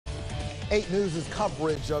8 News'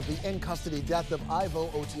 coverage of the in-custody death of Irvo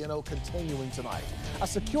Otieno continuing tonight. A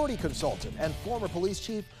security consultant and former police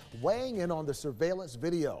chief weighing in on the surveillance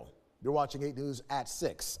video. You're watching 8 News at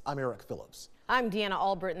 6. I'm Eric Phillips. I'm Deanna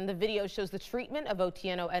Albritton. The video shows the treatment of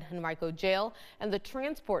Otieno at Henrico Jail and the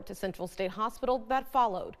transport to Central State Hospital that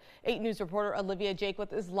followed. 8 News reporter Olivia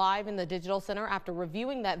Jakewith is live in the Digital Center after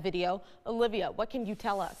reviewing that video. Olivia, what can you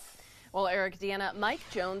tell us? Well, Eric, Deanna, Mike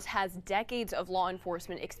Jones has decades of law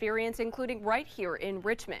enforcement experience, including right here in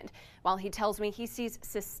Richmond. While he tells me he sees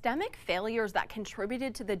systemic failures that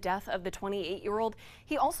contributed to the death of the 28-year-old,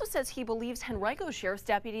 he also says he believes Henrico Sheriff's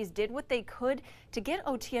deputies did what they could to get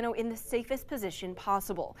Otieno in the safest position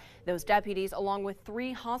possible. Those deputies, along with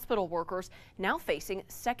 3 hospital workers, now facing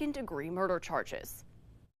second-degree murder charges.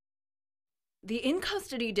 The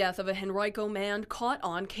in-custody death of a Henrico man caught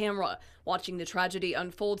on camera. Watching the tragedy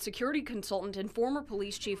unfold, security consultant and former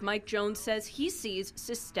police chief Mike Jones says he sees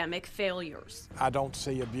systemic failures. I don't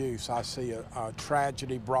see abuse. I see a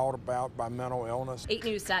tragedy brought about by mental illness. 8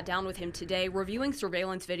 News sat down with him today reviewing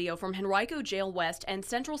surveillance video from Henrico Jail West and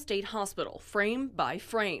Central State Hospital, frame by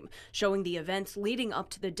frame, showing the events leading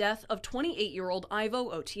up to the death of 28-year-old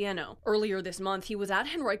Irvo Otieno. Earlier this month, he was at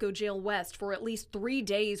Henrico Jail West for at least 3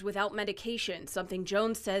 days without medication, something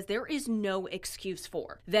Jones says there is no excuse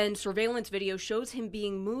for. Then surveillance video shows him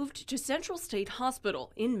being moved to Central State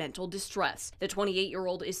Hospital in mental distress. The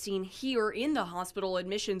 28-year-old is seen here in the hospital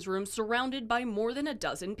admissions room surrounded by more than a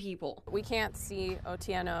dozen people. We can't see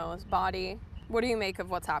Otieno's body. What do you make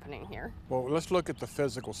of what's happening here? Well, let's look at the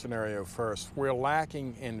physical scenario first. We're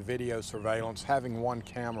lacking in video surveillance. Having one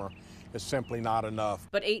camera is simply not enough.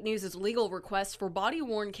 But 8 News' legal requests for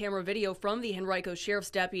body-worn camera video from the Henrico Sheriff's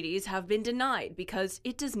deputies have been denied because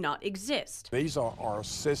it does not exist. These are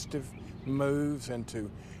assistive moves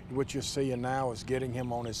into what you're seeing now is getting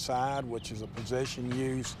him on his side, which is a position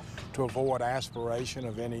used to avoid aspiration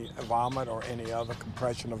of any vomit or any other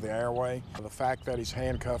compression of the airway. The fact that he's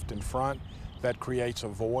handcuffed in front, that creates a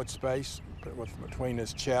void space between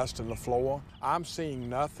his chest and the floor. I'm seeing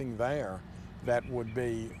nothing there that would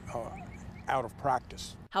be out of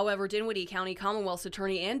practice. However, Dinwiddie County Commonwealth's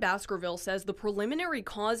attorney Ann Baskerville says the preliminary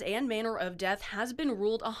cause and manner of death has been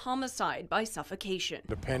ruled a homicide by suffocation.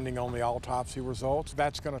 Depending on the autopsy results,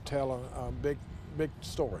 that's going to tell a big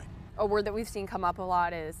story. A word that we've seen come up a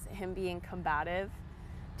lot is him being combative.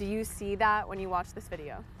 Do you see that when you watch this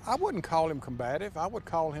video? I wouldn't call him combative. I would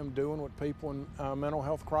call him doing what people in mental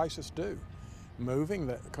health crisis do, moving,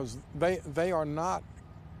 because they are not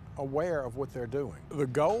aware of what they're doing. The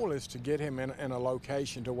goal is to get him in a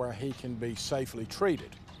location to where he can be safely treated,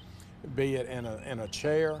 be it in a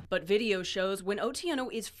chair. But video shows when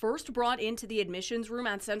Otieno is first brought into the admissions room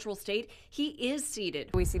at Central State, he is seated.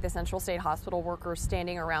 We see the Central State Hospital workers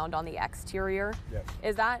standing around on the exterior. Yes.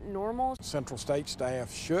 Is that normal? Central State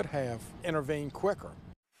staff should have intervened quicker.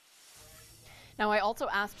 Now, I also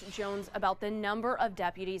asked Jones about the number of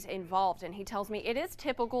deputies involved, and he tells me it is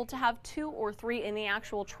typical to have 2 or 3 in the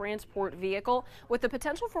actual transport vehicle, with the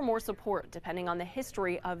potential for more support depending on the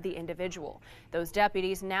history of the individual. Those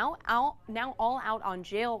deputies now all out of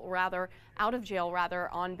jail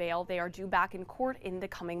on bail. They are due back in court in the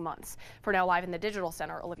coming months. For now, live in the Digital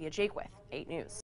Center, Olivia Jakewith, 8 News.